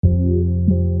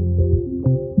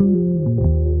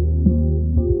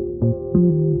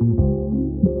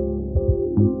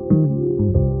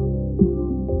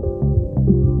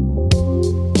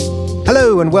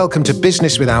Hello and welcome to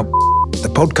Business Without the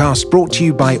podcast brought to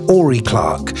you by Ori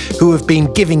Clark, who have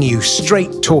been giving you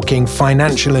straight-talking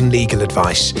financial and legal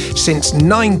advice since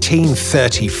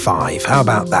 1935. How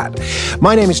about that?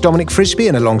 My name is Dominic Frisby,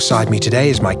 and alongside me today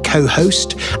is my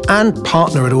co-host and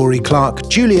partner at Ori Clark,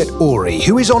 Juliet Ori,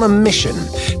 who is on a mission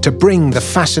to bring the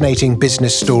fascinating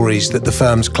business stories that the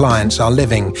firm's clients are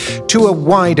living to a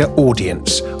wider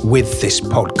audience with this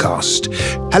podcast.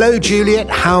 Hello, Juliet.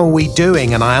 How are we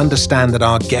doing? And I understand that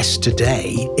our guest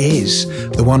today is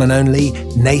the one and only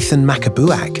Nathan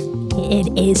Makabuak.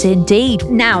 It is indeed.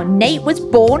 Now, Nate was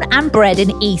born and bred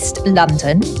in East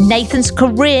London. Nathan's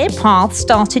career path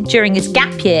started during his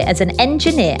gap year as an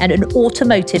engineer at an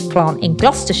automotive plant in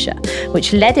Gloucestershire,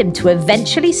 which led him to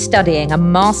eventually studying a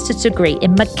master's degree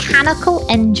in mechanical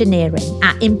engineering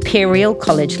at Imperial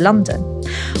College London.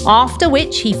 After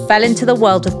which he fell into the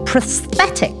world of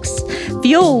prosthetics,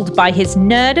 fueled by his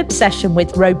nerd obsession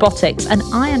with robotics and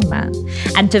Iron Man,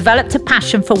 and developed a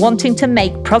passion for wanting to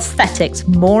make prosthetics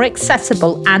more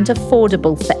accessible and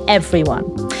affordable for everyone.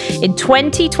 In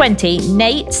 2020,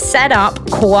 Nate set up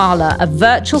Koala, a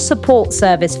virtual support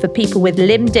service for people with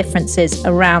limb differences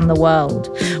around the world.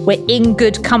 We're in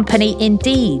good company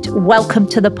indeed. Welcome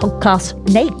to the podcast,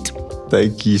 Nate.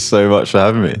 Thank you so much for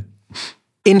having me.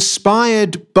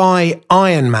 Inspired by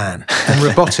Iron Man and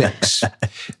robotics.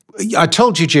 I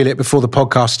told you, Juliet, before the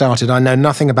podcast started, I know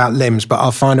nothing about limbs, but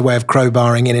I'll find a way of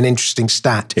crowbarring in an interesting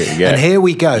stat. Here we go. And here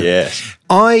we go. Yes.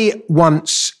 I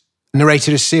once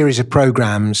narrated a series of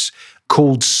programs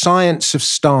called Science of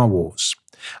Star Wars.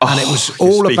 And it was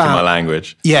all speaking about my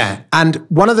language. Yeah. And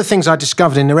one of the things I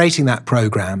discovered in narrating that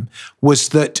program was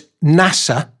that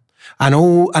NASA and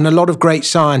a lot of great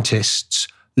scientists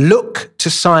look to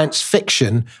science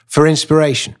fiction for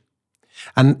inspiration.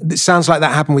 And it sounds like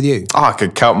that happened with you. Oh, I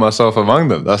could count myself among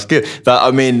them. That's good.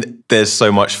 There's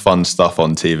so much fun stuff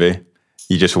on TV.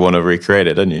 You just want to recreate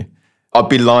it, don't you? I'd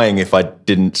be lying if I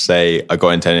didn't say I got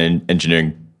into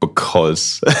engineering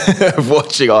because of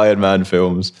watching Iron Man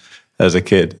films as a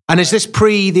kid. And is this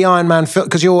pre the Iron Man film?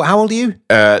 Because how old are you?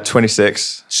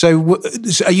 26. So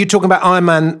are you talking about Iron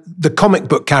Man, the comic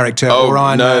book character, or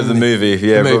Iron Man? No, the movie.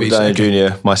 Yeah, Robert Downey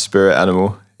Jr., my spirit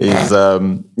animal. He's,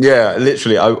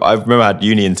 literally, I remember I had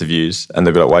uni interviews and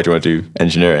they'd be like, why do you want to do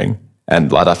engineering?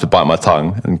 And I'd have to bite my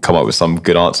tongue and come up with some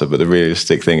good answer. But the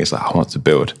realistic thing is like, I want to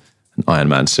build an Iron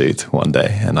Man suit one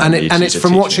day. And it's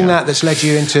from watching that's led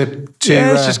you into...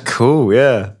 Yeah, it's just cool,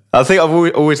 yeah. I think I've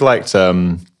always liked,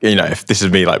 if this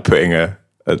is me like putting a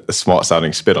smart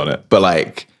sounding spin on it, but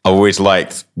like I've always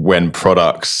liked when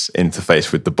products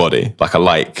interface with the body. Like I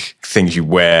like things you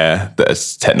wear that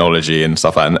is technology and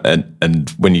stuff like that. And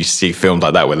when you see films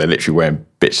like that where they're literally wearing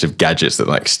bits of gadgets that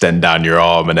like extend down your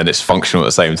arm and then it's functional at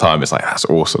the same time, it's like, that's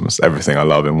awesome. It's everything I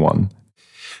love in one.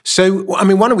 So, why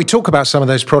don't we talk about some of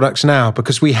those products now?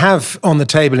 Because we have on the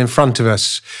table in front of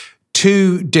us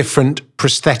two different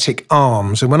prosthetic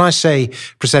arms. And when I say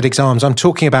prosthetic arms, I'm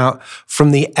talking about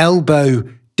from the elbow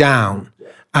down.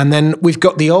 And then we've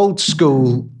got the old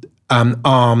school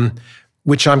arm,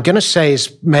 which I'm going to say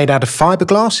is made out of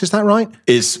fiberglass. Is that right?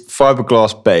 It's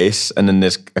fiberglass base, and then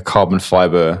there's a carbon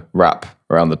fiber wrap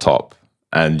around the top.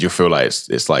 And you'll feel like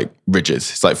it's like rigid.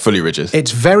 It's like fully rigid.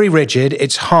 It's very rigid.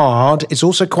 It's hard. It's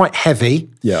also quite heavy.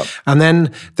 Yeah. And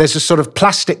then there's a sort of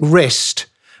plastic wrist.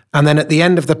 And then at the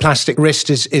end of the plastic wrist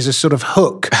is a sort of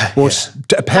hook, or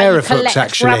a pair of hooks,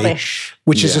 actually, rubbish.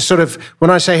 Which is a sort of, when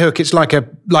I say hook, it's like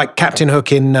Captain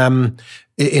Hook in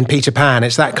Peter Pan.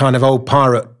 It's that kind of old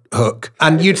pirate hook.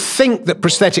 And you'd think that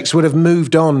prosthetics would have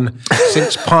moved on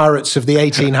since pirates of the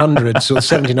 1800s or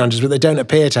 1700s, but they don't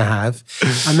appear to have.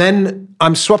 And then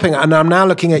I'm swapping, and I'm now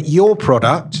looking at your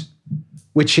product,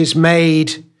 which is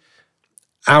made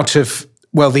out of,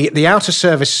 the outer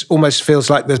surface almost feels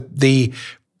like the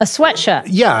a sweatshirt.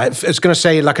 Yeah, it's going to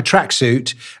say like a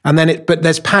tracksuit, and then but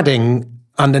there's padding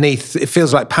underneath. It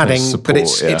feels like padding, support, but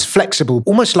it's flexible,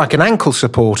 almost like an ankle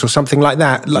support or something like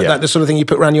that, like the sort of thing you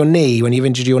put around your knee when you've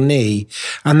injured your knee.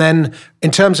 And then in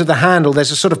terms of the handle,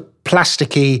 there's a sort of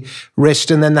plasticky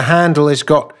wrist, and then the handle has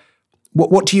got.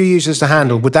 What do you use as the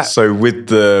handle? Would that? So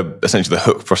with essentially the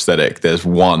hook prosthetic, there's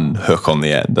one hook on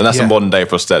the end, and that's a modern day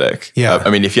prosthetic. Yeah.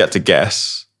 If you had to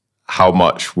guess, how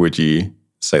much would you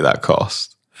say that cost?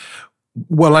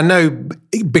 Well, I know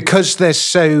because there's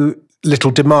so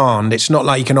little demand, it's not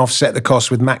like you can offset the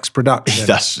cost with max production.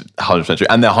 That's 100% true.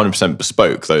 And they're 100%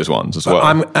 bespoke, those ones as well.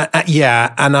 And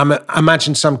I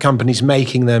imagine some companies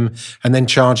making them and then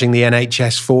charging the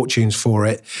NHS fortunes for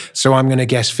it. So I'm going to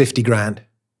guess 50 grand.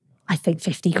 I think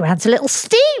 50 grand's a little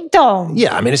steep, Dom.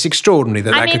 Yeah, it's extraordinary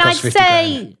that could cost 50 grand.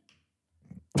 I'd say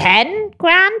 10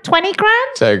 grand, 20 grand?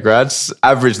 10 grand.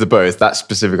 Average the both. That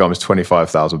specific arm is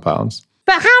 £25,000.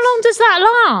 But how long does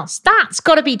that last? That's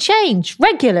got to be changed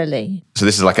regularly. So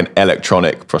this is like an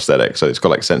electronic prosthetic. So it's got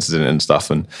like sensors in it and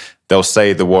stuff. And they'll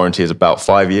say the warranty is about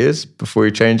 5 years before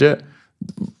you change it.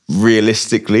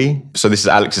 Realistically, so this is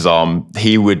Alex's arm.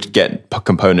 He would get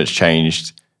components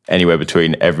changed anywhere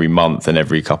between every month and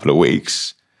every couple of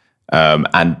weeks.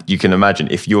 And you can imagine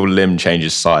if your limb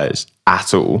changes size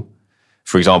at all,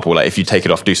 for example, like if you take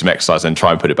it off, do some exercise and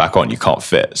try and put it back on, you can't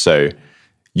fit. So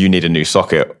you need a new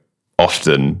socket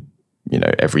often,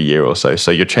 every year or so.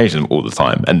 So you're changing them all the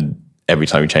time. And every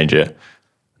time you change it,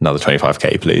 another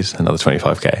 25K, please, another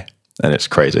 25K. And it's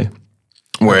crazy.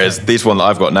 Whereas this one that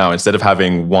I've got now, instead of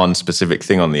having one specific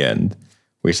thing on the end,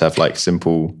 we just have like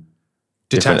simple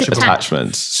different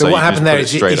attachments. So what happened there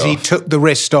is he took the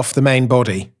wrist off the main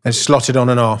body and slotted on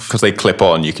and off. Because they clip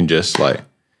on, you can just like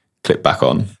clip back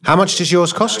on. How much does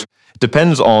yours cost?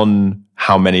 Depends on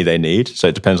how many they need. So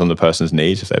it depends on the person's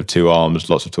needs. If they have 2 arms,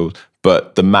 lots of tools.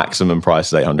 But the maximum price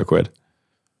is 800 quid.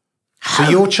 So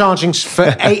you're charging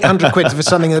for 800 quid for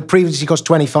something that previously cost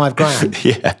 25 grand?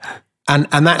 Yeah. And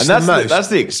that's the most? That's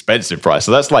the expensive price.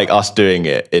 So that's like us doing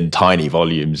it in tiny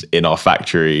volumes in our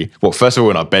factory. Well, first of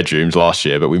all, in our bedrooms last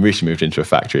year, but we recently moved into a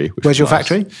factory. Where's your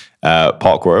factory?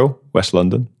 Park Royal, West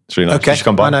London. It's really nice. Okay. You should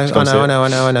come by.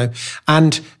 I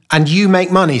know. And you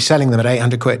make money selling them at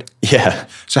 800 quid? Yeah.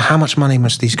 So how much money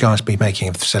must these guys be making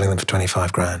if they're selling them for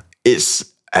 25 grand?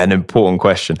 It's an important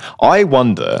question. I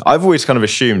wonder, I've always kind of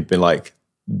assumed, been like,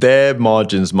 their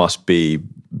margins must be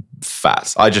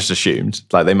fat. I just assumed,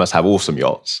 like, they must have awesome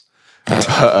yachts.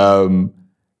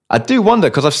 I do wonder,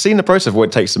 because I've seen the process of what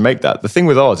it takes to make that. The thing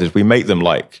with ours is we make them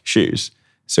like shoes.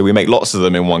 So we make lots of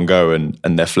them in one go and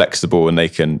they're flexible and they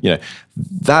can,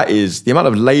 that is the amount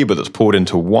of labor that's poured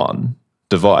into one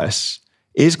device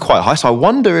is quite high. So I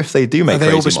wonder if they do make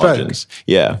crazy all bespoke? margins.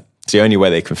 Yeah. It's the only way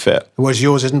they can fit. Whereas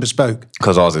yours isn't bespoke?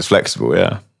 Because ours is flexible,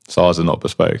 yeah. So ours are not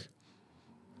bespoke.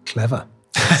 Clever.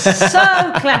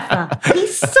 So clever.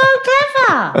 He's so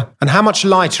clever. And how much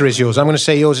lighter is yours? I'm going to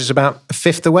say yours is about a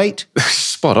fifth the weight.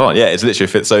 Spot on. Yeah, it's literally a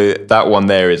fifth. So that one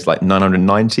there is like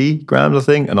 990 grams, I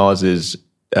think. And ours is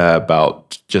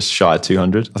about just shy of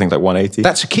 200. I think like 180.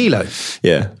 That's a kilo.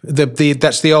 Yeah.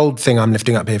 That's the old thing I'm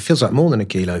lifting up here. It feels like more than a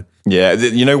kilo. Yeah.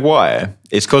 You know why?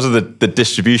 It's because of the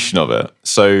distribution of it.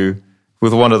 So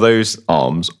with one of those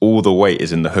arms, all the weight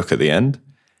is in the hook at the end.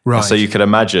 Right. And so you could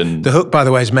imagine... The hook, by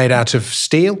the way, is made out of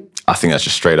steel? I think that's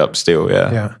just straight up steel,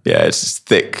 yeah. Yeah, it's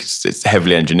thick, it's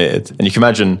heavily engineered. And you can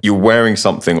imagine you're wearing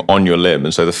something on your limb,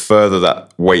 and so the further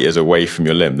that weight is away from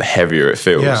your limb, the heavier it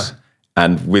feels. Yeah.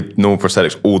 And with normal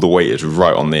prosthetics, all the weight is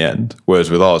right on the end.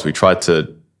 Whereas with ours, we tried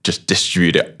to just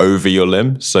distribute it over your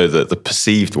limb so that the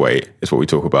perceived weight is what we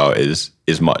talk about is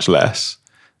much less.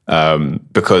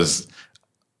 Because...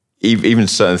 Even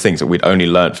certain things that we'd only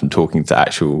learned from talking to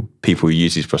actual people who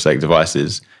use these prosthetic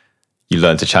devices, you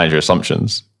learn to challenge your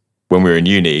assumptions. When we were in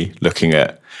uni looking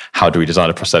at how do we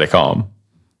design a prosthetic arm,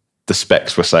 the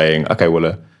specs were saying, okay,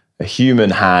 well, a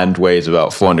human hand weighs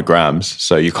about 400 grams,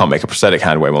 so you can't make a prosthetic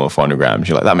hand weigh more than 400 grams.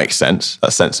 You're like, that makes sense.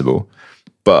 That's sensible.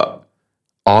 But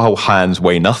our hands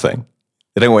weigh nothing.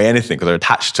 They don't weigh anything because they're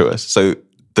attached to us. So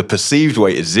the perceived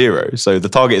weight is 0. So the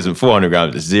target isn't 400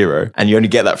 grams, it's 0. And you only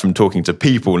get that from talking to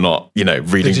people, not,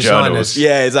 reading journals.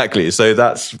 Yeah, exactly. So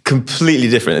that's completely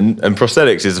different. And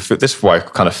prosthetics this is why I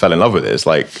kind of fell in love with it. It's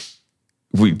like,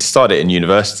 we started in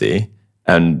university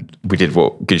and we did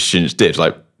what good students did,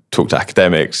 like talk to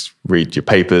academics, read your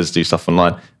papers, do stuff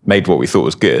online, made what we thought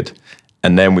was good.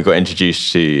 And then we got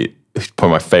introduced to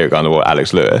probably my favorite guy in the world,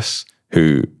 Alex Lewis,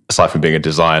 who, aside from being a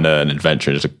designer and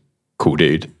adventurer, is a cool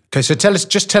dude. Okay, so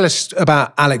tell us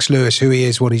about Alex Lewis, who he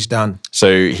is, what he's done.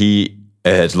 So he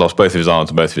has lost both of his arms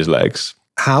and both of his legs.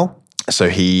 How? So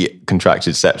he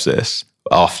contracted sepsis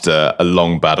after a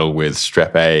long battle with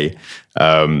strep A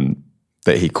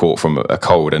that he caught from a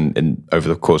cold, and over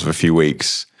the course of a few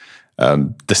weeks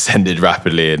descended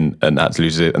rapidly and had to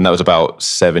lose it. And that was about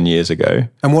 7 years ago.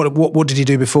 And what did he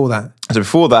do before that? So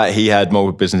before that, he had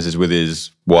multiple businesses with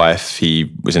his wife.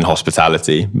 He was in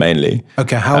hospitality mainly.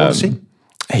 Okay, how old is he?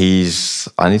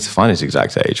 I need to find his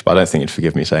exact age, but I don't think he'd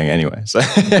forgive me saying anyway. So.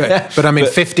 but I mean,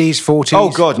 50s, 40s? Oh,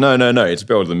 God, no. It's a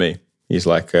bit older than me. He's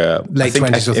like... late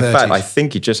 20s or 30s? In fact, I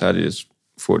think he just had his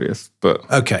 40th, but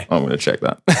okay. I'm going to check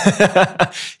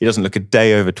that. He doesn't look a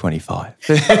day over 25.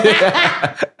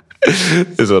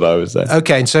 Is what I would say.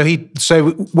 Okay, and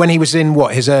so when he was in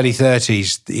his early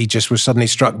 30s, he just was suddenly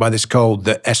struck by this cold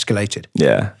that escalated.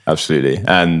 Yeah, absolutely.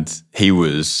 And he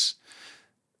was...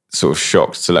 sort of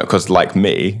shocked to because like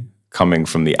me, coming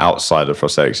from the outside of the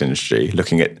prosthetics industry,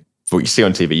 looking at what you see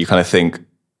on TV, you kind of think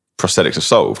prosthetics are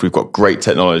solved. We've got great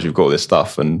technology, we've got all this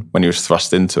stuff. And when he was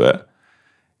thrust into it,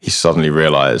 he suddenly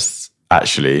realized,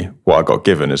 actually, what I got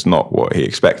given is not what he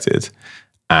expected.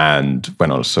 And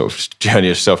went on a sort of journey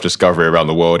of self-discovery around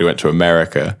the world. He went to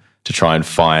America to try and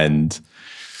find,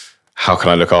 how can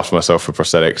I look after myself for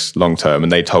prosthetics long term?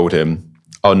 And they told him,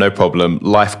 oh, no problem,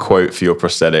 life quote for your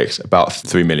prosthetics, about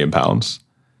 £3 million.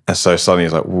 And so suddenly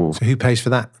he's like, whoa. So who pays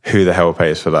for that? Who the hell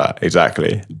pays for that?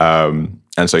 Exactly.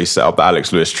 And so he set up the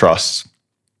Alex Lewis Trust,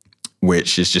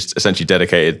 which is just essentially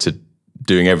dedicated to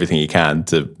doing everything he can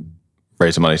to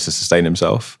raise the money to sustain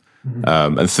himself.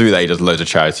 Mm-hmm. And through that, he does loads of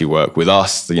charity work with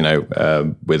us,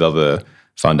 with other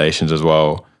foundations as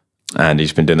well. And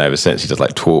he's been doing that ever since. He does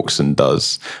like talks and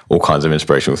does all kinds of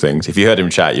inspirational things. If you heard him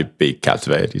chat, you'd be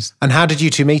captivated. And how did you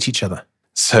two meet each other?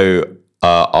 So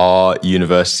our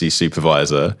university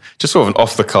supervisor, just sort of an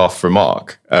off-the-cuff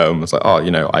remark, was like,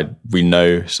 oh, we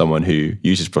know someone who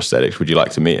uses prosthetics. Would you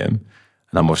like to meet him?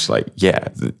 And I'm just like, yeah,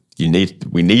 we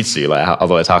need to. Like,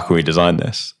 otherwise, how can we design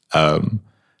this?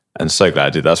 And so glad I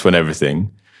did. That's when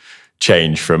everything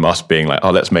changed from us being like, oh,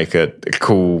 let's make a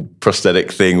cool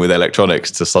prosthetic thing with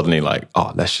electronics to suddenly like,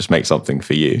 oh, let's just make something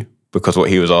for you. Because what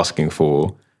he was asking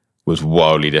for was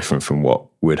wildly different from what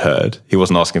we'd heard. He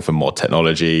wasn't asking for more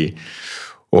technology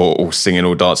or singing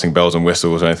or dancing bells and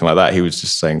whistles or anything like that. He was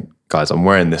just saying, guys, I'm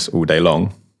wearing this all day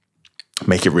long.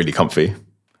 Make it really comfy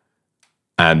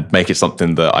and make it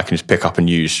something that I can just pick up and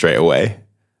use straight away. I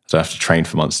don't have to train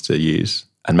for months to use.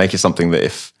 And make it something that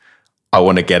if I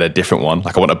want to get a different one,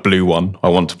 like I want a blue one, I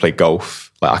want to play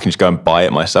golf, like I can just go and buy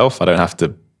it myself. I don't have to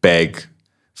beg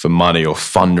for money or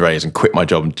fundraise and quit my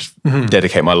job and just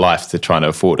dedicate my life to trying to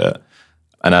afford it.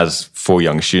 And as 4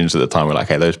 young students at the time, we're like,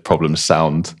 hey, those problems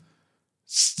sound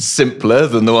simpler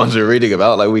than the ones we're reading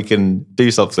about. Like we can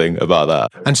do something about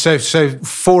that. And so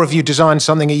 4 of you designed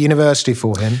something at university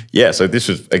for him? Yeah, so this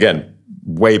was, again,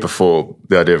 way before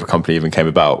the idea of a company even came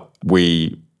about.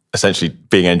 We essentially,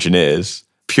 being engineers,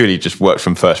 purely just worked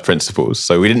from first principles.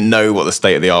 So we didn't know what the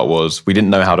state of the art was. We didn't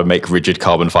know how to make rigid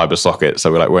carbon fiber sockets.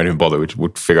 So we're like, we won't even bother.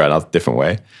 We'd figure out a different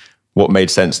way. What made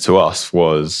sense to us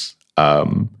was,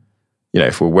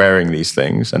 if we're wearing these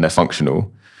things and they're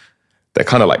functional, they're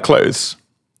kind of like clothes.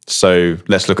 So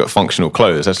let's look at functional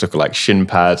clothes. Let's look at like shin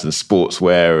pads and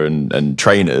sportswear and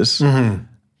trainers. Mm-hmm.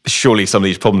 Surely some of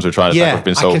these problems we're trying to tackle have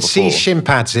been solved before. I can see shin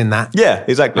pads in that. Yeah,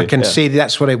 exactly. I can see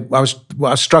that's what I was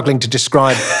struggling to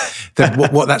describe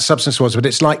what that substance was. But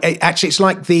it's like, it's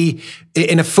like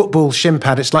in a football shin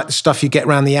pad, it's like the stuff you get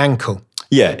around the ankle.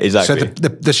 Yeah, exactly. So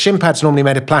the shin pad's normally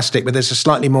made of plastic, but there's a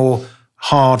slightly more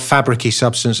hard fabric-y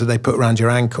substance that they put around your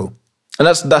ankle. And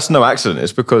that's no accident.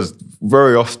 It's because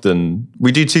very often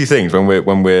we do 2 things when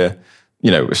we're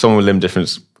if someone with limb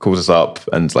difference calls us up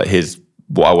and it's like, here's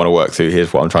what I want to work through,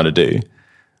 here's what I'm trying to do.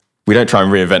 We don't try and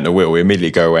reinvent the wheel. We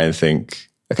immediately go away and think,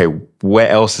 okay, where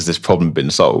else has this problem been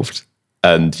solved?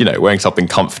 And, wearing something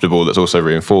comfortable that's also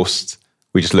reinforced,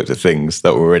 we just looked at things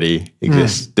that already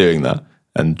exist doing that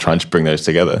and trying to bring those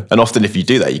together. And often if you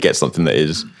do that, you get something that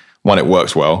is, one, it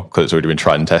works well because it's already been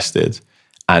tried and tested,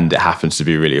 and it happens to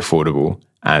be really affordable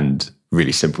and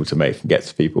really simple to make and get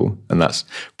to people. And that's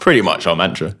pretty much our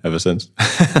mantra ever since.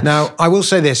 Now, I will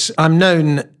say this, I'm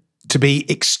known to be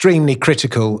extremely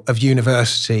critical of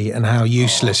university and how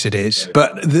useless it is.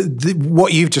 But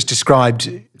what you've just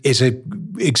described is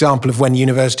an example of when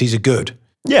universities are good.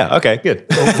 Yeah, okay, good.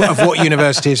 of what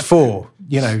university is for,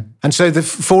 And so the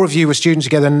 4 of you were students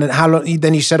together, and how long,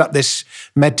 then you set up this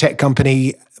medtech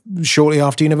company shortly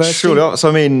after university? Shortly. So,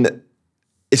 I mean,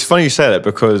 it's funny you say that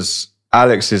because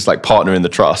Alex's partner in the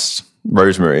trust,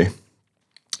 Rosemary,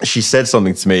 she said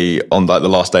something to me on the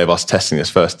last day of us testing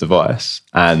this first device,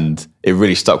 and it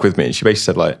really stuck with me. And she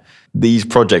basically said, these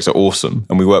projects are awesome,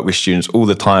 and we work with students all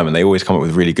the time, and they always come up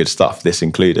with really good stuff, this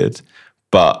included.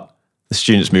 But the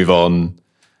students move on,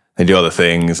 they do other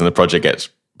things, and the project gets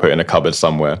put in a cupboard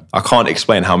somewhere. I can't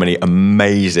explain how many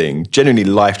amazing, genuinely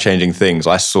life-changing things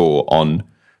I saw on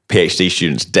PhD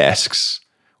students' desks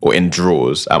or in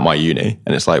drawers at my uni.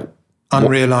 And it's like,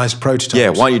 unrealized prototypes. Yeah,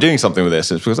 why aren't you doing something with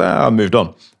this? And it's because I moved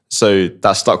on. So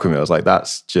that stuck with me. I was like,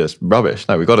 that's just rubbish.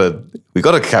 No, we got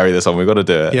to carry this on. We got to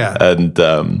do it. Yeah. And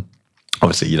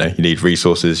obviously, you need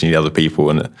resources, you need other people,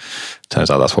 and it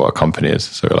turns out that's what our company is.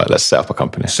 So we're like, let's set up a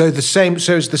company. So it's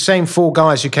the same 4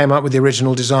 guys who came up with the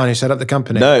original design who set up the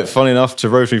company? No, funny enough, to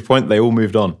Rosemary point, they all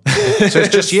moved on. So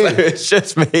it's just you? So it's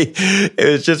just me. It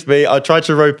was just me. I tried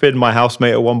to rope in my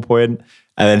housemate at one point,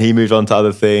 and then he moved on to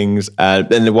other things. And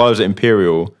then while I was at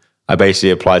Imperial, I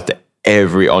basically applied to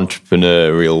every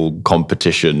entrepreneurial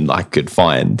competition I could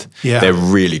find. Yeah. They're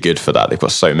really good for that. They've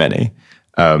got so many.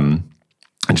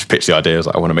 and just pitched the idea. I was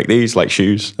like, I want to make these like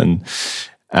shoes.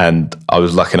 And I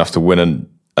was lucky enough to win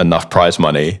enough prize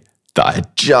money that I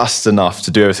had just enough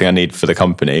to do everything I need for the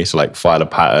company. So like file a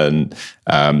patent,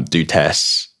 do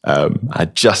tests. I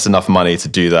had just enough money to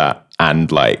do that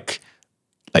and like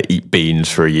eat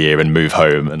beans for a year and move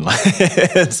home. And like,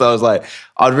 so I was like,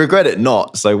 I'd regret it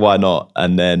not. So why not?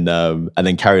 And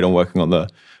then carried on working on the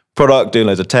product, doing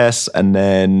loads of tests, and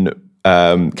then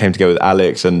came together with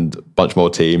Alex and a bunch more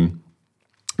team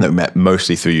that we met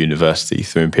mostly through university,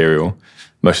 through Imperial.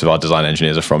 Most of our design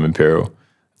engineers are from Imperial,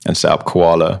 and set up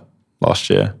Koala last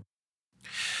year.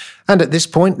 And at this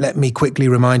point, let me quickly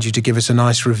remind you to give us a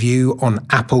nice review on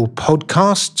Apple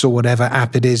Podcasts or whatever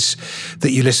app it is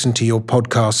that you listen to your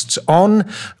podcasts on,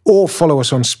 or follow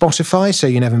us on Spotify so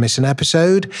you never miss an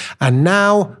episode. And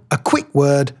now, a quick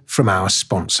word from our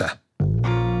sponsor.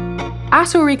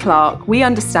 At Ori Clark, we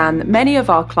understand that many of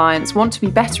our clients want to be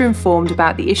better informed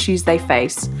about the issues they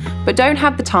face, but don't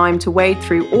have the time to wade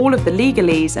through all of the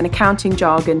legalese and accounting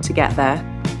jargon to get there.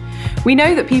 We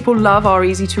know that people love our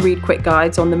easy-to-read quick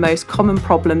guides on the most common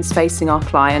problems facing our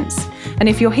clients, and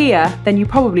if you're here, then you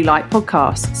probably like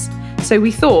podcasts. So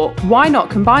we thought, why not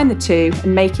combine the two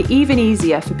and make it even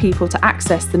easier for people to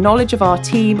access the knowledge of our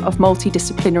team of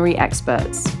multidisciplinary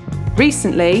experts.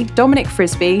 Recently, Dominic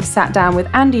Frisby sat down with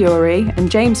Andy Ori and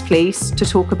James Pleece to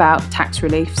talk about tax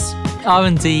reliefs.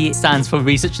 R&D stands for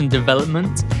Research and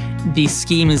Development. The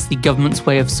scheme is the government's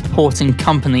way of supporting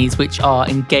companies which are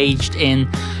engaged in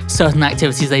certain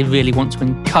activities they really want to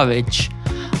encourage.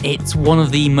 It's one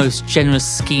of the most generous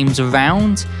schemes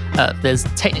around. There's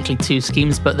technically two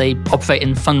schemes, but they operate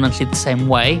in fundamentally the same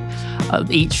way.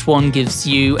 Each one gives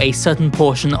you a certain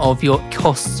portion of your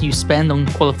costs you spend on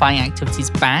qualifying activities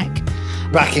back.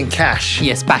 Back in cash.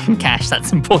 Yes, back in cash.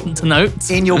 That's important to note.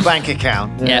 In your bank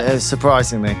account, Yeah.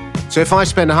 Surprisingly. So if I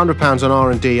spend £100 on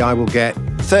R&D, I will get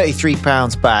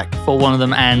 £33 back. For one of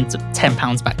them and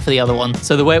 £10 back for the other one.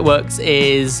 So the way it works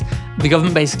is the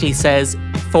government basically says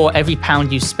for every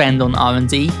pound you spend on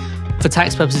R&D, for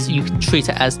tax purposes, you can treat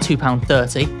it as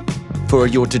 £2.30. For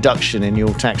your deduction in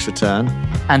your tax return.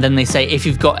 And then they say if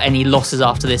you've got any losses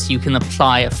after this, you can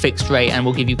apply a fixed rate and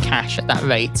we'll give you cash at that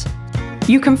rate.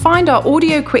 You can find our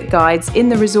audio quick guides in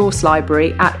the resource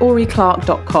library at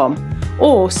oriclark.com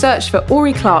or search for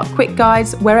Ori Clark Quick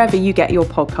Guides wherever you get your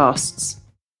podcasts.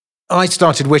 I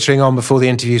started wittering on before the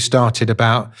interview started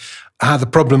about how the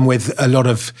problem with a lot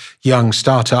of young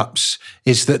startups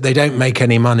is that they don't make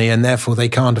any money and therefore they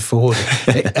can't afford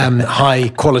high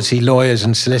quality lawyers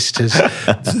and solicitors,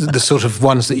 the sort of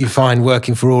ones that you find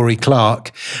working for Ori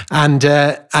Clark. And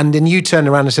then you turned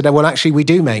around and said, oh, well, actually, we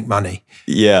do make money.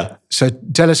 Yeah. So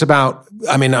tell us about,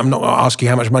 I mean, I'm not asking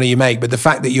how much money you make, but the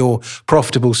fact that you're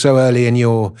profitable so early in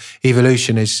your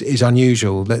evolution is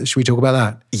unusual. Should we talk about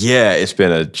that? Yeah, it's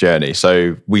been a journey.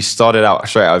 So we started out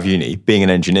straight out of uni, being an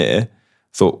engineer,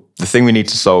 thought the thing we need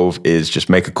to solve is just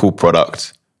make a cool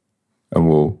product and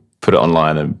we'll put it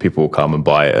online and people will come and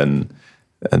buy it and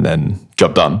then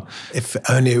job done. If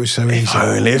only it was so easy.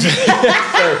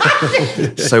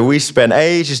 So we spent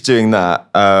ages doing that.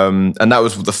 And that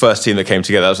was the first team that came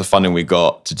together. That was the funding we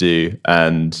got to do.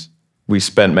 And we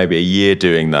spent maybe a year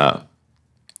doing that.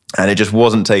 And it just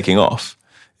wasn't taking off.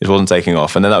 It wasn't taking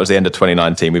off. And then that was the end of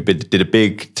 2019. We did a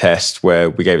big test where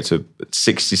we gave it to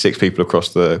 66 people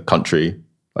across the country,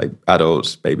 like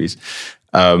adults, babies.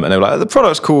 And they were like, the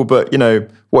product's cool, but, you know,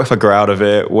 what if I grow out of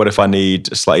it? What if I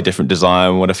need a slightly different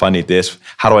design? What if I need this?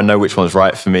 How do I know which one's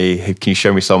right for me? Can you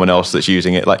show me someone else that's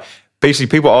using it? Like,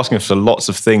 basically, people asking us for lots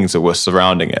of things that were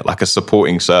surrounding it, like a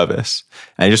supporting service.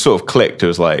 And it just sort of clicked. It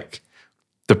was like,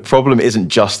 the problem isn't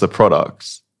just the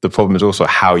products. The problem is also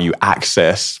how you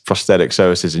access prosthetic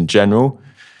services in general.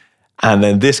 And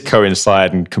then this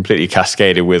coincided and completely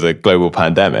cascaded with a global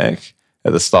pandemic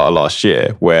at the start of last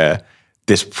year, where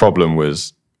this problem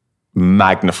was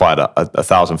magnified a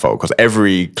 1,000-fold because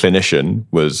every clinician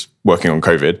was working on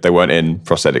COVID. They weren't in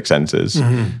prosthetic centers.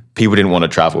 Mm-hmm. People didn't want to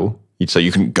travel. So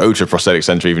you couldn't go to a prosthetic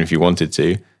center even if you wanted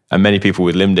to. And many people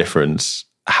with limb difference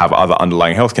have other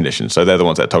underlying health conditions. So they're the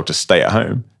ones that are told to stay at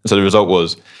home. And so the result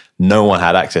was no one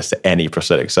had access to any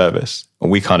prosthetic service. And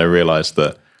we kind of realized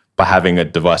that by having a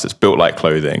device that's built like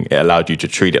clothing, it allowed you to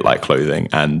treat it like clothing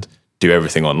and do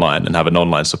everything online and have an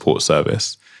online support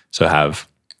service. So have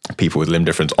people with limb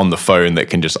difference on the phone that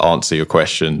can just answer your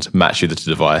questions, match you to the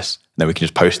device, and then we can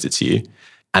just post it to you.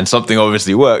 And something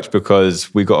obviously worked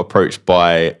because we got approached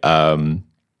by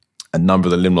a number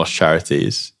of the limb loss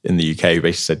charities in the UK who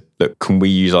basically said, look, can we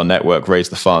use our network, raise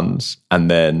the funds, and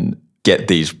then get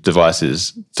these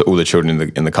devices to all the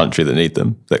children in the country that need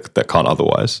them, that can't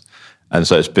otherwise. And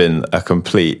so it's been a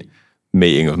complete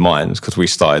meeting of minds because we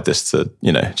started this to,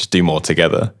 just do more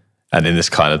together. And in this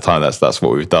kind of time, that's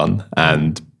what we've done.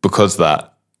 And because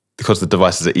the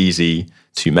devices are easy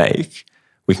to make,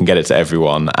 we can get it to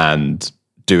everyone and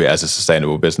do it as a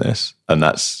sustainable business. And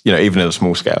that's, even at a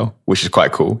small scale, which is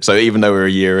quite cool. So even though we're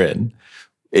a year in,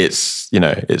 it's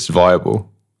viable,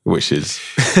 which is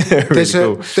really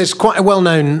cool. There's quite a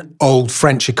well-known old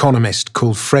French economist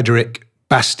called Frédéric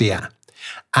Bastiat.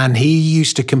 And he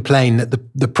used to complain that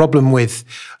the problem with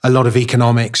a lot of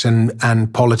economics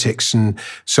and politics and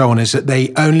so on is that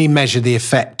they only measure the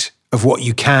effect of what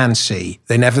you can see.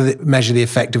 They never measure the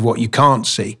effect of what you can't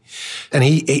see. And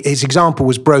his example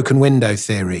was broken window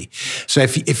theory. So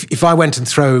if I went and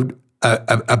throw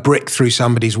a brick through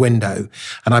somebody's window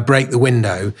and I break the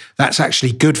window, that's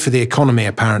actually good for the economy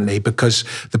apparently, because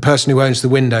the person who owns the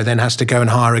window then has to go and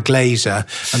hire a glazer,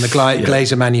 and the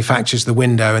glazer manufactures the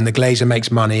window and the glazer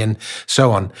makes money and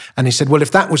so on. And he said, well,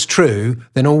 if that was true,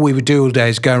 then all we would do all day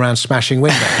is go around smashing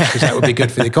windows because that would be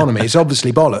good for the economy. It's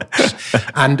obviously bollocks.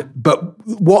 But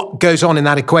what goes on in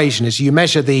that equation is you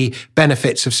measure the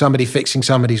benefits of somebody fixing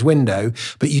somebody's window,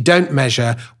 but you don't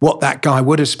measure what that guy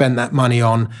would have spent that money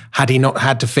on had he not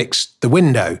had to fix the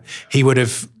window. He would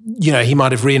have, he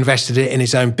might have reinvested it in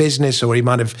his own business, or he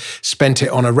might have spent it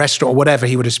on a restaurant, or whatever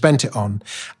he would have spent it on.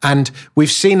 And we've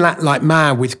seen that like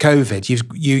mad with COVID.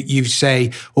 You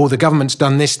say, oh, the government's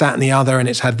done this, that, and the other, and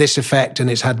it's had this effect, and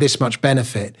it's had this much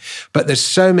benefit. But there's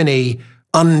so many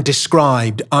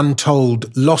undescribed,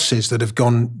 untold losses that have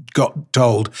got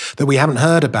told that we haven't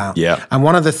heard about. Yeah. And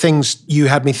one of the things you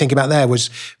had me think about there was,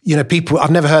 people, I've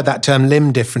never heard that term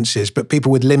limb differences, but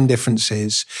people with limb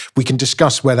differences, we can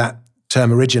discuss where that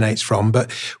term originates from, but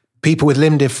people with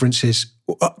limb differences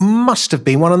must have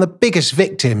been one of the biggest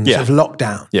victims of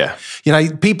lockdown. Yeah.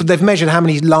 People, they've measured how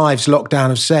many lives lockdown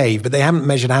have saved, but they haven't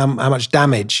measured how much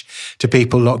damage to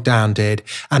people lockdown did,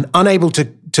 and unable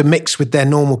to mix with their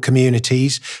normal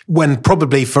communities when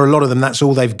probably for a lot of them that's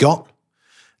all they've got,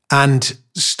 and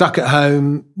stuck at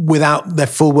home without their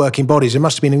full working bodies. It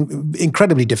must have been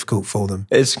incredibly difficult for them.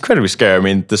 It's incredibly scary. I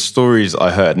mean, the stories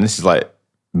I heard, and this is like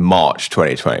March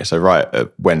 2020, so right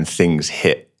when things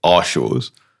hit our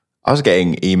shores, I was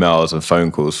getting emails and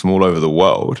phone calls from all over the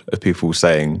world of people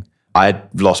saying, I had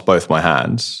lost both my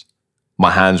hands.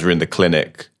 My hands were in the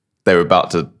clinic. They were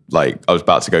I was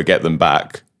about to go get them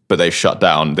back, but they've shut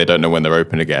down. They don't know when they're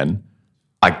open again.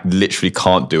 I literally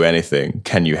can't do anything.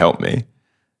 Can you help me?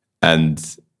 And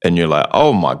you're like,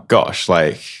 oh my gosh,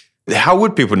 like, how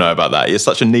would people know about that? It's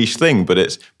such a niche thing, but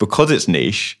it's because it's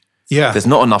niche. Yeah. There's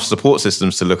not enough support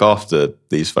systems to look after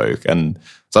these folk. And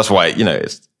so that's why,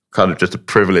 it's kind of just a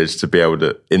privilege to be able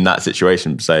to, in that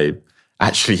situation, say,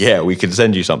 actually, yeah, we can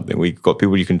send you something. We've got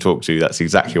people you can talk to. That's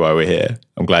exactly why we're here.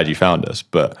 I'm glad you found us.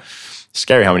 But it's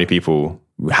scary how many people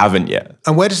haven't yet.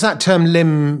 And where does that term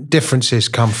limb differences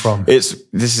come from? This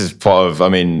is part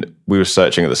of, we were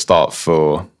searching at the start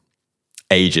for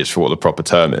ages for what the proper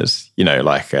term is,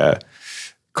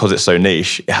 because it's so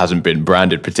niche, it hasn't been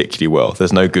branded particularly well.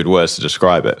 There's no good words to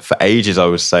describe it. For ages, I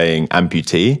was saying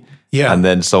amputee. Yeah. And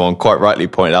then someone quite rightly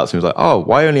pointed out to me, was like, oh,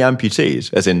 why only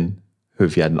amputees? As in, who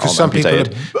have you had an arm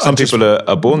amputated? Some people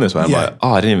are born this way. I'm like,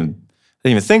 oh, I didn't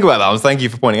even think about that. Thank you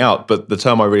for pointing out. But the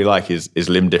term I really like is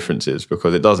limb differences,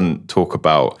 because it doesn't talk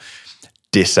about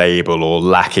disabled or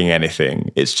lacking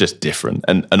anything. It's just different.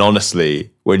 And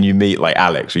honestly, when you meet like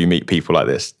Alex, or you meet people like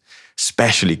this,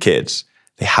 especially kids,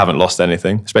 they haven't lost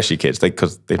anything, especially kids,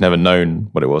 because they've never known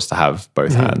what it was to have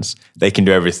both hands. They can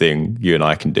do everything you and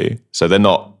I can do. So they're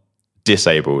not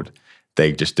disabled.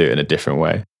 They just do it in a different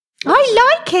way.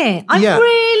 I like it. I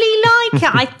really like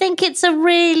it. I think it's a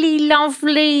really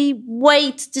lovely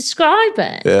way to describe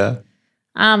it. Yeah.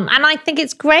 And I think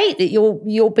it's great that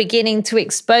you're beginning to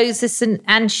expose this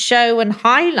and show and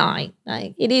highlight.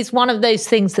 Like, it is one of those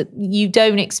things that you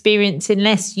don't experience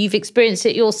unless you've experienced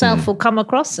it yourself or come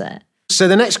across it. So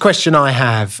the next question I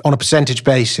have, on a percentage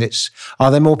basis,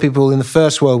 are there more people in the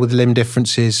first world with limb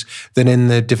differences than in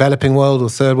the developing world or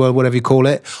third world, whatever you call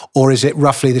it? Or is it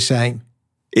roughly the same?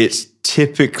 It's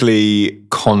typically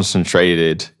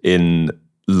concentrated in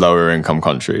lower income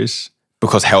countries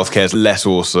because healthcare is less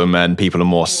awesome and people are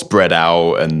more spread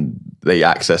out and they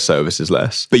access services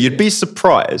less. But you'd be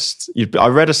surprised. I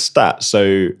read a stat.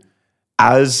 So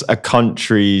as a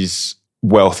country's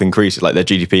wealth increases, like their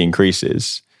GDP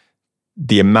increases,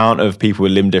 the amount of people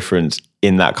with limb difference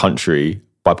in that country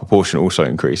by proportion also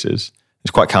increases.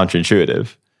 It's quite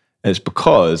counterintuitive. And it's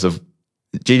because of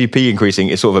GDP increasing.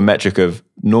 It's sort of a metric of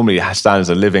normally standards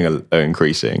of living are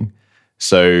increasing.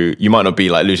 So you might not be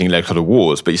like losing legs because of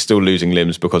wars, but you're still losing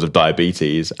limbs because of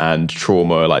diabetes and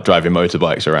trauma, like driving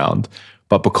motorbikes around.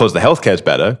 But because the healthcare is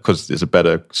better, because it's a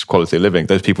better quality of living,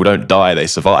 those people don't die, they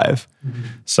survive.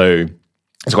 So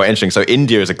it's quite interesting. So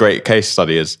India is a great case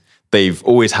study, as they've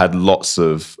always had lots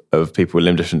of people with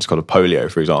limb difference, called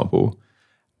polio, for example.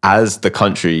 As the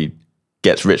country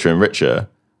gets richer and richer,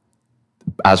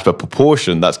 as per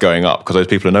proportion, that's going up because those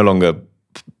people are no longer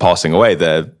passing away.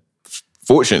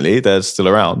 Fortunately, they're still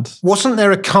around. Wasn't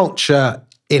there a culture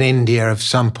in India of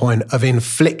some point of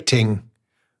inflicting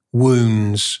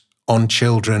wounds on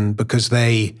children because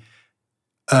they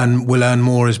will earn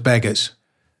more as beggars?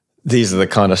 These are the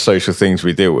kind of social things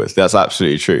we deal with. That's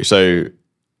absolutely true. So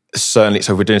certainly,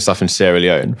 so if we're doing stuff in Sierra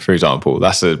Leone, for example,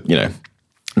 that's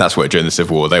where during the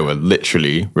Civil War, they were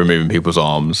literally removing people's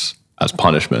arms as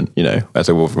punishment, as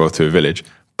they walk through a village.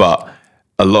 But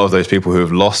a lot of those people who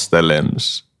have lost their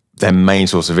limbs, their main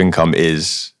source of income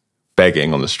is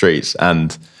begging on the streets.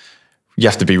 And you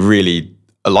have to be really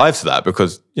alive to that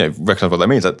because, recognize what that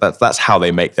means. That's how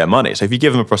they make their money. So if you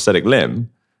give them a prosthetic limb,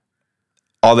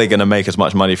 are they going to make as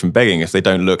much money from begging if they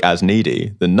don't look as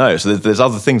needy? Then no. So there's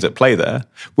other things at play there,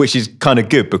 which is kind of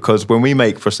good because when we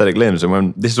make prosthetic limbs, and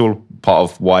when this is all part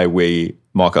of why we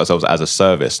market ourselves as a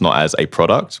service, not as a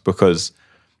product, because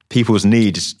people's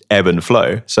needs ebb and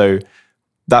flow. So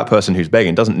that person who's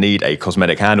begging doesn't need a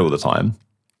cosmetic hand all the time.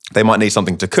 They might need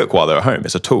something to cook while they're at home.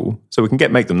 It's a tool. So we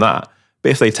can make them that. But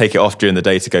if they take it off during the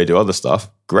day to go do other stuff,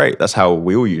 great. That's how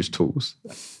we all use tools.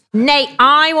 Nate,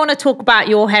 I want to talk about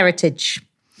your heritage.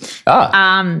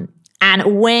 And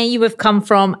where you have come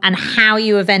from and how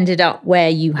you have ended up where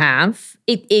you have.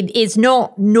 It is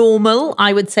not normal.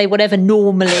 I would say whatever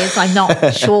normal is, I'm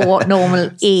not sure what normal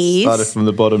is. Started from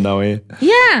the bottom, now here.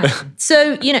 Yeah.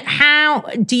 So, how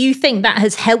do you think that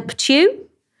has helped you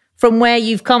from where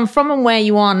you've come from and where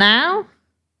you are now?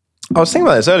 I was thinking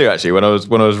about this earlier, actually, when I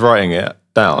was writing it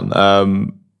down.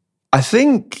 I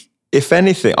think, if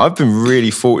anything, I've been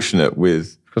really fortunate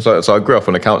because I grew up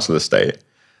on a council estate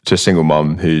to a single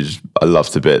mum I love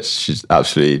to bits. She's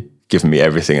absolutely given me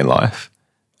everything in life.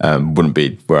 Wouldn't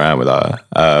be where I am without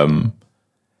her.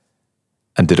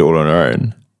 And did it all on her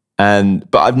own.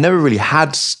 But I've never really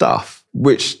had stuff,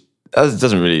 which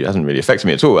hasn't really affected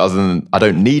me at all, other than I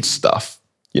don't need stuff,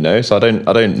 So I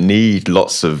don't need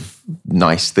lots of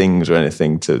nice things or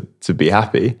anything to be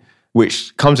happy,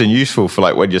 which comes in useful for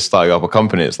like when you're starting up a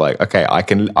company. It's like, okay,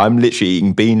 I'm literally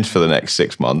eating beans for the next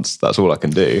 6 months. That's all I can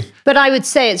do. But I would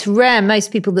say it's rare.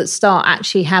 Most people that start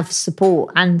actually have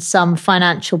support and some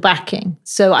financial backing.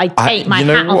 So I take my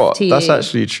hat off to you. That's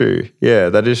actually true. Yeah,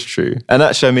 that is true. And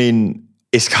actually,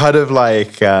 it's kind of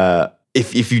like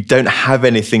if you don't have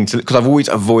anything to, because I've always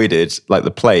avoided like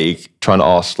the plague, trying to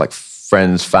ask like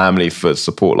friends, family for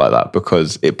support like that,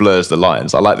 because it blurs the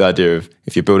lines. I like the idea of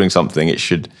if you're building something, it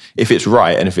should, if it's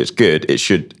right and if it's good, it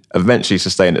should eventually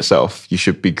sustain itself. You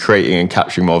should be creating and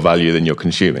capturing more value than you're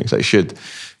consuming. So it should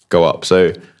go up.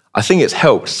 So I think it's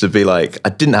helped to be like, I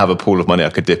didn't have a pool of money I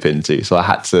could dip into. So I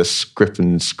had to scrip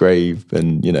and scrape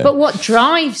and, But what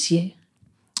drives you?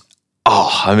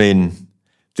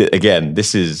 Again,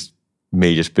 this is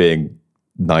me just being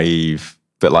naive.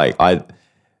 But like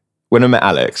when I met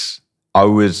Alex, I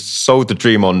was sold the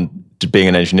dream on being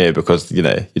an engineer because, your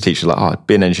teacher's like,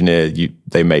 be an engineer,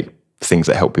 they make things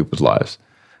that help people's lives.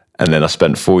 And then I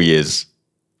spent 4 years,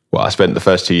 I spent the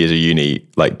first 2 years of uni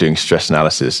like doing stress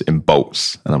analysis in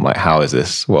bolts. And I'm like, how is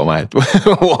this? What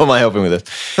am I helping with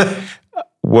this?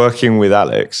 Working with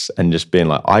Alex and just being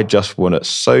like, I just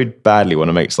so badly want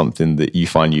to make something that you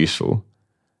find useful.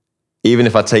 Even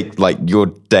if I take like your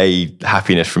day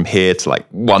happiness from here to like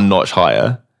one notch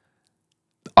higher,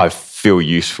 I feel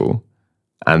useful.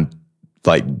 And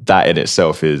like that in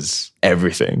itself is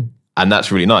everything. And that's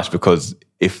really nice because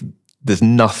if there's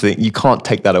nothing, you can't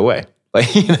take that away. Like,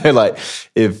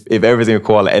 if everything with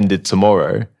Koala ended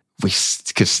tomorrow, we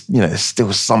could, there's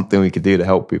still something we could do to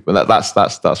help people. And that's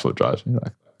what drives me.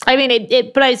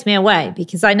 It blows me away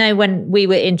because I know when we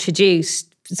were introduced,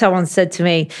 someone said to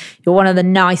me, you're one of the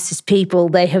nicest people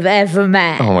they have ever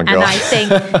met. Oh my God. And I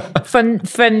think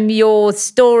from your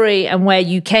story and where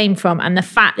you came from and the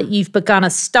fact that you've begun a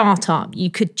startup,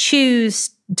 you could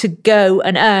choose to go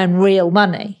and earn real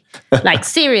money, like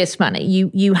serious money.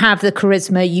 You have the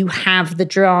charisma, you have the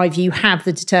drive, you have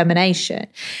the determination.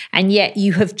 And yet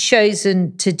you have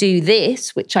chosen to do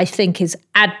this, which I think is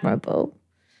admirable,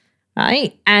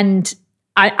 right? And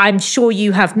I'm sure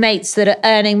you have mates that are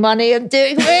earning money and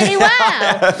doing really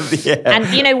well. Yeah.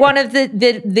 And, one of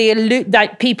the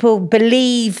like people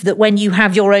believe that when you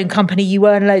have your own company, you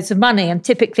earn loads of money. And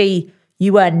typically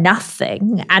you earn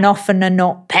nothing and often are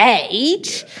not paid.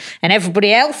 And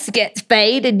everybody else gets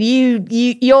paid and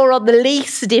you're on the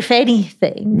least, if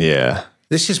anything. Yeah.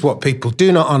 This is what people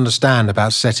do not understand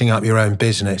about setting up your own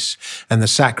business and the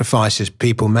sacrifices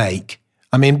people make.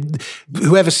 I mean,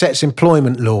 whoever sets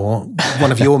employment law,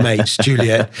 one of your mates,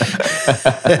 Juliet,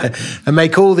 and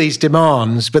make all these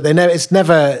demands, but they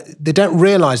don't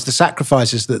realise the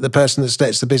sacrifices that the person that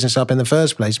sets the business up in the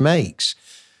first place makes.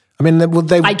 I mean, they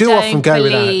do often go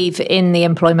with that. I don't believe in the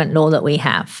employment law that we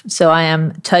have. So I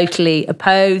am totally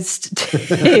opposed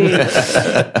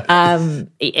to,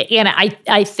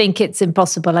 I think it's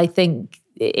impossible. I think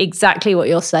exactly what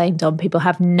you're saying, Dom. People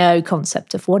have no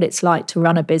concept of what it's like to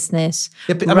run a business,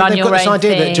 they've your got this own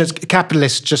idea thing. that just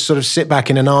capitalists just sort of sit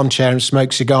back in an armchair and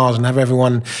smoke cigars and have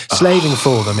everyone slaving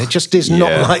for them. It just is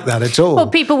not like that at all. Well,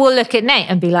 people will look at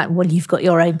Nate and be like, well, you've got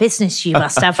your own business. You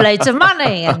must have loads of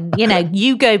money. And,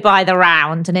 you go by the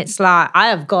round and it's like, I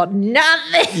have got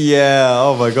nothing. Yeah.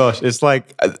 Oh my gosh. It's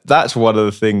like, that's one of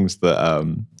the things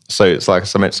that, so it's like,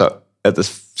 so at the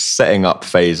setting up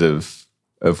phase of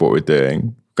what we're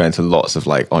doing, going to lots of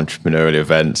like entrepreneurial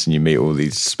events and you meet all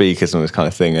these speakers and all this kind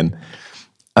of thing.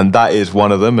 And that is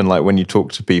one of them. And like when you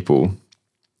talk to people,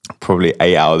 probably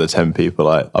 8 out of the 10 people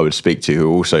I would speak to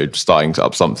who are also starting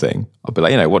up something, I'll be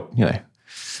like,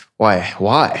 why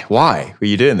are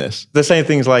you doing this? They're saying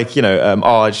things like,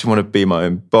 I just want to be my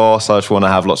own boss. I just want to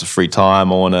have lots of free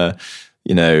time. I want to,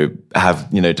 have,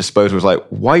 disposals. Like,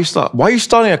 why are you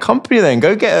starting a company then?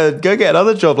 Go get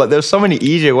another job. Like, there's so many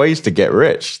easier ways to get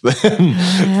rich than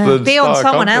be on start a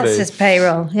someone company. else's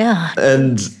payroll. Yeah.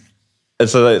 And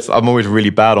so I'm always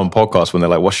really bad on podcasts when they're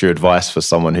like, what's your advice for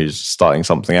someone who's starting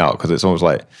something out? Because it's almost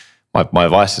like, my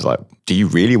advice is like, do you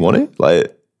really want it?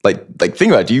 Like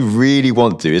think about it. Do you really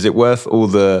want to? Is it worth all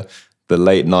the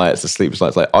late nights, the sleepless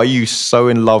nights? Like, are you so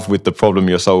in love with the problem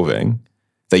you're solving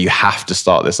that you have to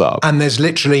start this up? And there's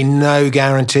literally no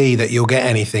guarantee that you'll get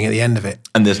anything at the end of it.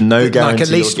 And there's no guarantee. Like at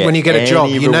least when you get a job,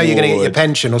 you're going to get your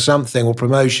pension or something or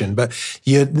promotion. But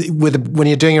when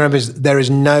you're doing your own business, there is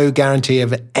no guarantee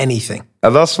of anything.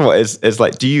 And that's what it's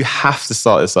like. Do you have to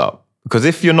start this up? Because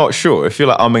if you're not sure, if you're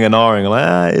like umming and ahhing,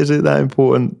 like, is it that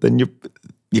important? Then you're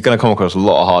going to come across a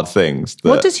lot of hard things.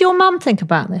 What does your mum think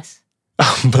about this?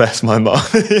 Bless my mum.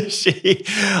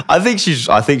 I think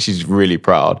she's really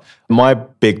proud. My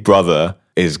big brother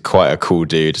is quite a cool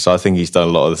dude, so I think he's done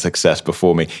a lot of the success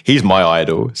before me. He's my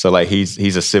idol, so like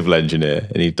he's a civil engineer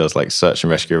and he does like search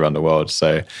and rescue around the world.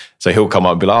 So he'll come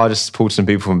up and be like, I just pulled some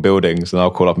people from buildings, and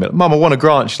I'll call up and be like, Mum, I want a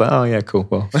grant. She's like, oh yeah, cool.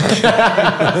 Well,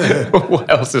 what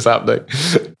else is happening?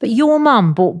 But your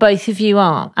mum brought both of you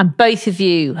up, and both of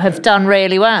you have done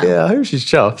really well. Yeah, I hope she's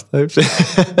chuffed.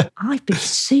 I'd be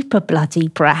super bloody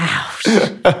proud.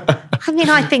 I mean,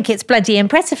 I think it's bloody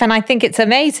impressive and I think it's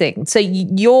amazing. So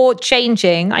you're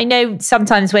changing. I know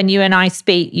sometimes when you and I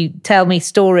speak, you tell me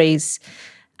stories,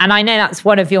 and I know that's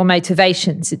one of your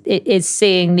motivations. It is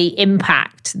seeing the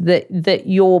impact that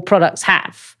your products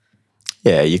have.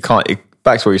 Yeah, you can't,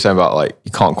 back to what you're saying about like,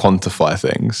 you can't quantify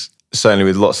things. Certainly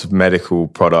with lots of medical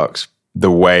products,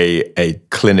 the way a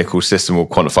clinical system will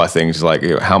quantify things is like,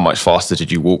 how much faster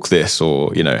did you walk this,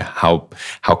 or, how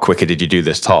quicker did you do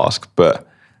this task? But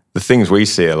the things we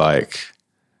see are like,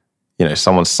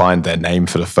 someone signed their name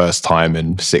for the first time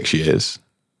in 6 years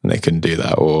and they couldn't do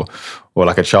that. Or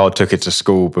like a child took it to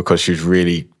school because she was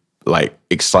really like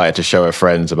excited to show her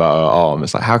friends about her arm.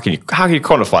 It's like, how can you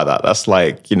quantify that? That's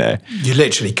like, You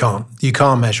literally can't. You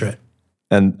can't measure it.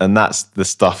 And that's the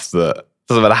stuff that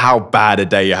doesn't matter how bad a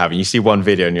day you're having. You see one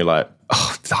video and you're like,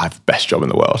 oh, I have the best job in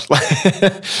the world.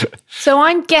 So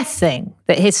I'm guessing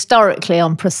that historically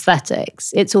on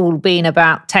prosthetics, it's all been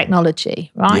about technology,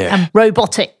 right? Yeah. And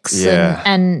robotics Yeah.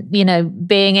 and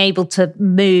being able to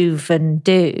move and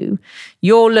do.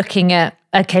 You're looking at,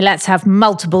 okay, let's have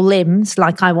multiple limbs,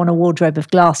 like I want a wardrobe of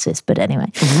glasses, but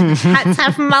anyway. Let's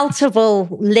have multiple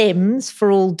limbs for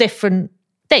all different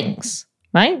things,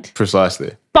 right?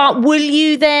 Precisely. But will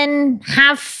you then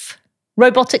have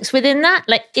robotics within that?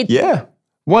 Yeah.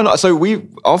 Why not? So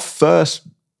our first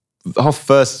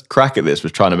crack at this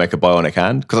was trying to make a bionic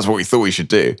hand, because that's what we thought we should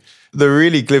do. The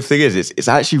really glib thing is it's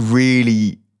actually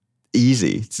really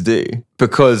easy to do,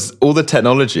 because all the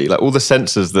technology, like all the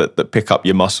sensors that pick up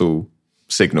your muscle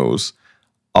signals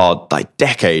are like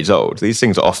decades old. These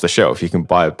things are off the shelf. You can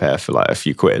buy a pair for like a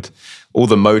few quid. All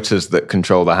the motors that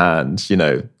control the hands,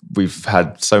 we've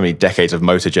had so many decades of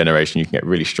motor generation, you can get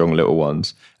really strong little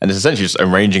ones. And it's essentially just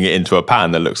arranging it into a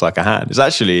pattern that looks like a hand. It's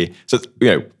actually, to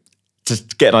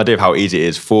get an idea of how easy it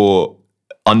is, for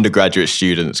undergraduate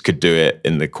students could do it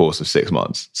in the course of 6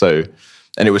 months. So,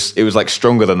 and it was like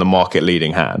stronger than the market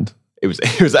leading hand. It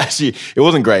was actually, it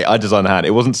wasn't great. I designed the hand.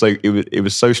 It wasn't so, it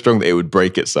was so strong that it would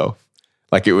break itself.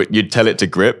 Like you'd tell it to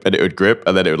grip and it would grip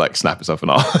and then it would like snap itself in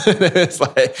half. It's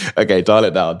like, okay, dial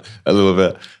it down a little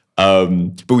bit.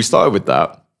 But we started with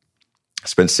that.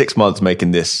 Spent 6 months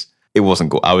making this. It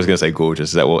wasn't, I was going to say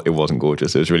gorgeous. It wasn't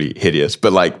gorgeous. It was really hideous.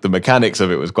 But like the mechanics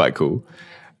of it was quite cool.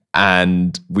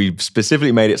 And we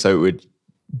specifically made it so it would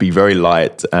be very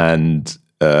light and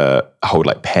hold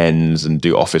like pens and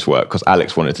do office work, because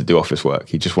Alex wanted to do office work.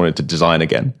 He just wanted to design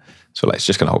again. So like, it's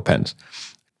just going to hold pens.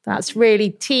 That's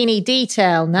really teeny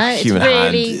detail, no? It's Human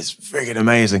hand is freaking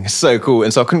amazing. It's so cool.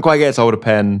 And so I couldn't quite get it to hold a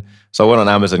pen. So I went on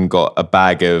Amazon and got a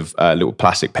bag of little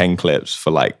plastic pen clips for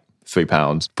like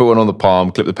 £3. Put one on the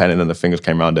palm, clipped the pen in, and the fingers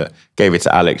came around it. Gave it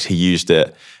to Alex. He used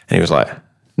it. And he was like,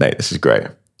 Nate, this is great.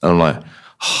 And I'm like,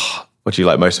 oh, what do you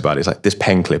like most about it? He's like, this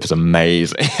pen clip is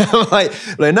amazing. I'm like,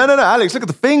 no, Alex, look at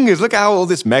the fingers. Look at how all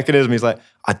this mechanism. He's like,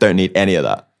 I don't need any of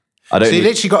that. So you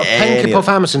literally got a pen clip off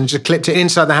Amazon and just clipped it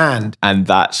inside the hand. And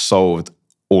that solved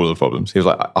all the problems. He was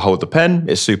like, I hold the pen,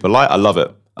 it's super light, I love it.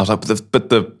 I was like, but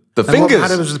the fingers. How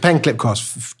much does the pen clip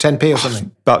cost? 10p or something?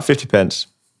 About 50 pence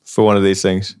for one of these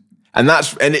things. And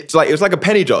it's like, it was like a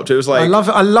penny drop. It was like,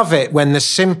 I love it when the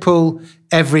simple,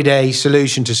 everyday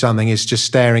solution to something is just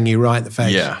staring you right in the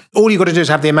face. Yeah. All you've got to do is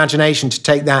have the imagination to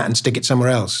take that and stick it somewhere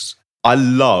else. I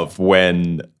love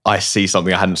when I see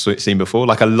something I hadn't seen before.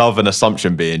 Like I love an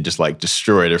assumption being just like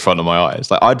destroyed in front of my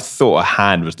eyes. Like I'd thought a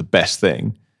hand was the best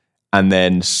thing. And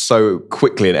then so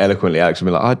quickly and eloquently, Alex would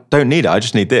be like, I don't need it. I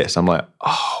just need this. I'm like,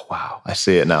 oh, wow. I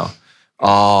see it now.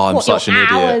 Oh, I'm such an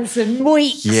idiot. Hours and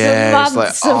weeks and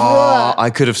months of work. I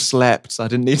could have slept. I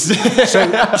didn't need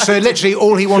to. So literally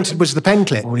all he wanted was the pen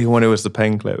clip. All he wanted was the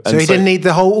pen clip. So he didn't need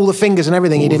all the fingers and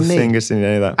everything he didn't need. Fingers, didn't need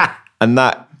any of that. And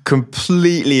that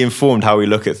completely informed how we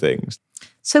look at things.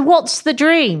 So what's the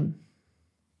dream?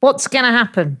 What's going to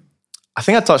happen? I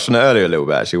think I touched on it earlier a little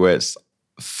bit, actually, where it's,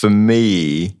 for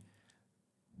me,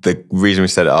 the reason we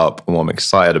set it up and what I'm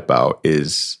excited about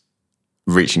is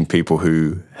reaching people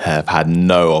who have had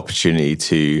no opportunity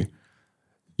to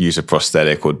use a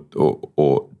prosthetic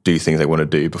or do things they want to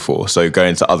do before. So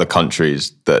going to other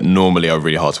countries that normally are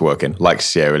really hard to work in, like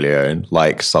Sierra Leone,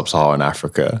 like Sub-Saharan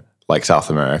Africa, like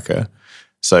South America.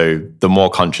 So the more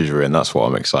countries we're in, that's what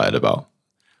I'm excited about.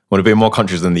 I want to be in more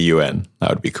countries than the UN. That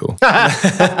would be cool. That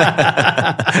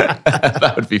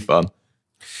would be fun.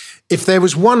 If there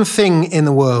was one thing in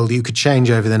the world you could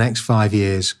change over the next 5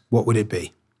 years, what would it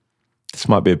be? This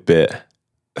might be a bit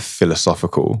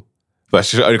philosophical, but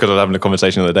it's just only because I was having a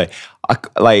conversation the other day.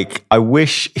 I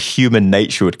wish human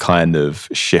nature would kind of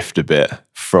shift a bit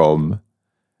from,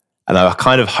 and I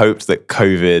kind of hoped that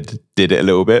COVID did it a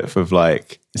little bit, of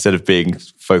like, instead of being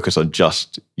focused on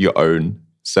just your own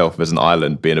self as an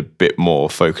island, being a bit more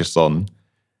focused on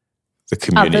the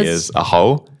community as a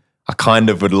whole. I kind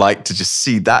of would like to just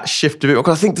see that shift a bit more,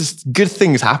 because I think there's good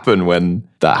things happen when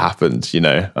that happens, you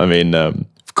know? I mean,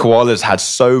 koalas had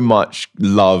so much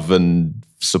love and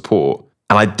support.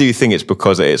 And I do think it's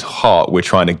because at its heart, we're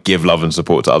trying to give love and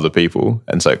support to other people.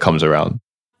 And so it comes around.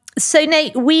 So,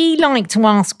 Nate, we like to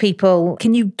ask people,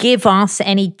 can you give us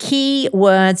any key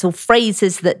words or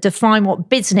phrases that define what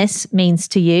business means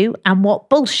to you and what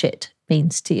bullshit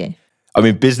means to you? I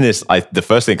mean, business, the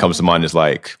first thing that comes to mind is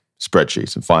like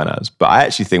spreadsheets and finance. But I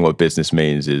actually think what business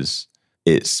means is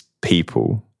it's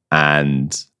people.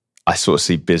 And I sort of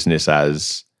see business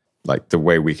as like the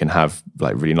way we can have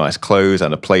like really nice clothes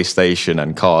and a PlayStation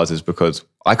and cars is because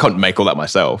I can't make all that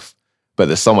myself. But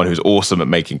there's someone who's awesome at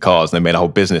making cars and they made a whole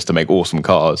business to make awesome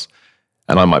cars.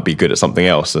 And I might be good at something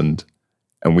else. And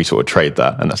we sort of trade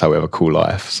that. And that's how we have a cool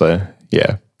life. So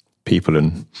yeah, people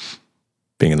and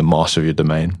being in the master of your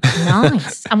domain.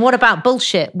 Nice. And what about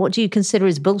bullshit? What do you consider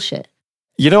as bullshit?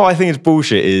 You know what I think is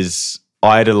bullshit is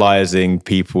idolizing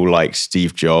people like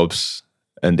Steve Jobs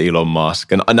and Elon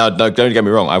Musk. And no, don't get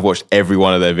me wrong. I've watched every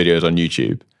one of their videos on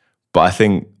YouTube. But I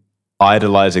think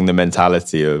idolizing the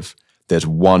mentality of there's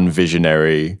one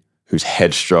visionary who's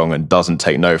headstrong and doesn't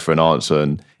take no for an answer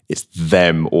and it's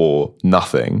them or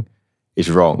nothing is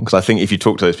wrong. Because I think if you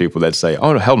talk to those people, they'd say,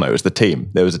 oh, no, hell no, it was the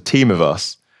team. There was a team of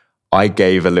us. I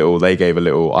gave a little, they gave a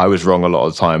little. I was wrong a lot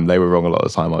of the time. They were wrong a lot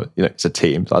of the time. It's a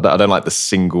team. I don't like the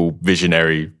single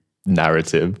visionary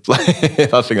narrative. I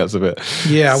think that's a bit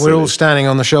silly. We're all standing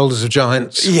on the shoulders of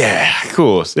giants. Yeah, of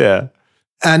course, yeah.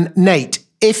 And Nate,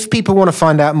 if people want to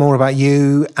find out more about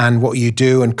you and what you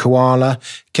do and Koala,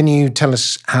 can you tell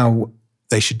us how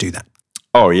they should do that?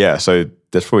 Oh, yeah. So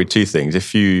there's probably two things.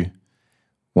 If you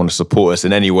want to support us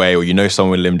in any way or you know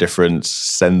someone with limb difference,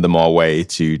 send them our way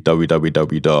to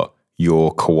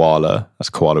www.yourkoala, that's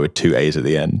koala with 2 A's at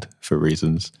the end for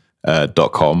reasons,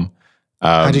 .com.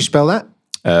 How do you spell that?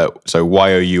 So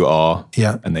YOUR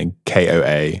Yeah. and then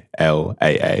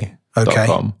KOALAA.com.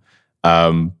 Okay.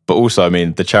 But also, I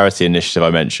mean, the charity initiative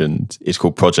I mentioned is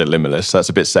called Project Limitless. So that's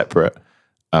a bit separate.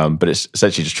 But it's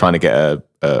essentially just trying to get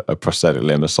a prosthetic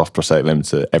limb, a soft prosthetic limb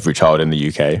to every child in the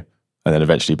UK and then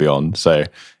eventually beyond. So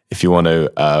if you want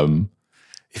to,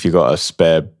 if you've got a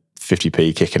spare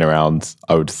 50p kicking around,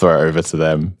 I would throw it over to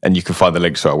them. And you can find the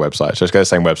links to our website. So just go to the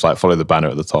same website, follow the banner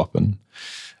at the top. And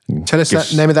Tell us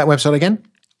the name of that website again.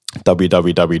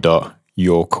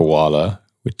 www.yourkoala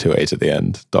with 2 A's at the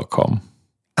end.com.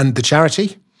 And the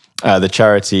charity? The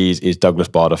charities is Douglas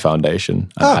Bader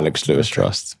Foundation and Alex Lewis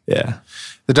Trust. Yeah.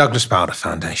 The Douglas Bader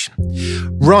Foundation.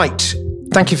 Right.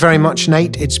 Thank you very much,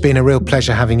 Nate. It's been a real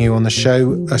pleasure having you on the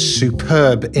show. A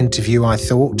superb interview, I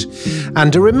thought.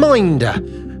 And a reminder,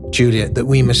 Juliet, that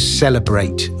we must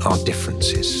celebrate our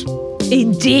differences.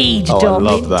 Indeed, Oh, Dom,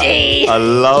 I love that. indeed. I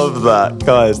love that.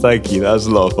 Guys, thank you. That was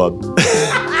a lot of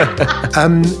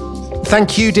fun.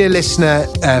 Thank you, dear listener,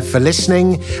 for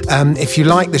listening. If you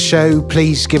like the show,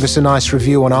 please give us a nice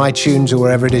review on iTunes or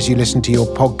wherever it is you listen to your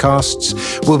podcasts.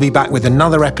 We'll be back with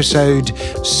another episode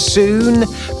soon.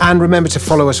 And remember to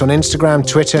follow us on Instagram,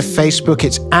 Twitter, Facebook.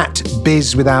 It's at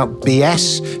Biz Without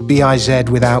BS, BIZ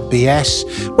Without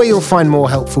BS, where you'll find more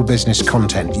helpful business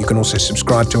content. You can also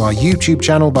subscribe to our YouTube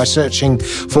channel by searching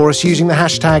for us using the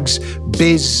hashtags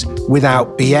Biz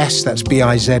Without BS, that's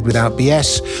BIZ Without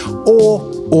BS, or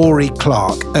Oury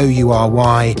Clark,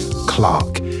 OURY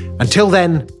Clark. Until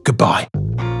then, goodbye.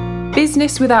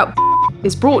 Business Without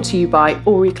is brought to you by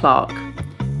Oury Clark.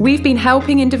 We've been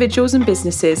helping individuals and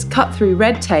businesses cut through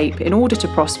red tape in order to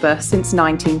prosper since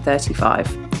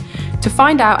 1935. To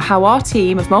find out how our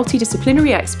team of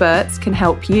multidisciplinary experts can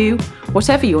help you,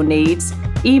 whatever your needs,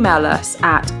 email us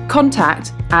at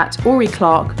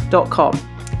contact@ouryclark.com.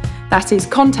 That is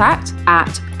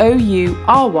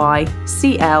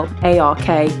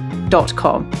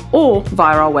contact@OURYCLARK.com or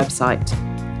via our website.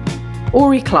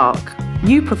 Oury Clark,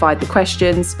 you provide the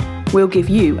questions, we'll give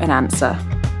you an answer.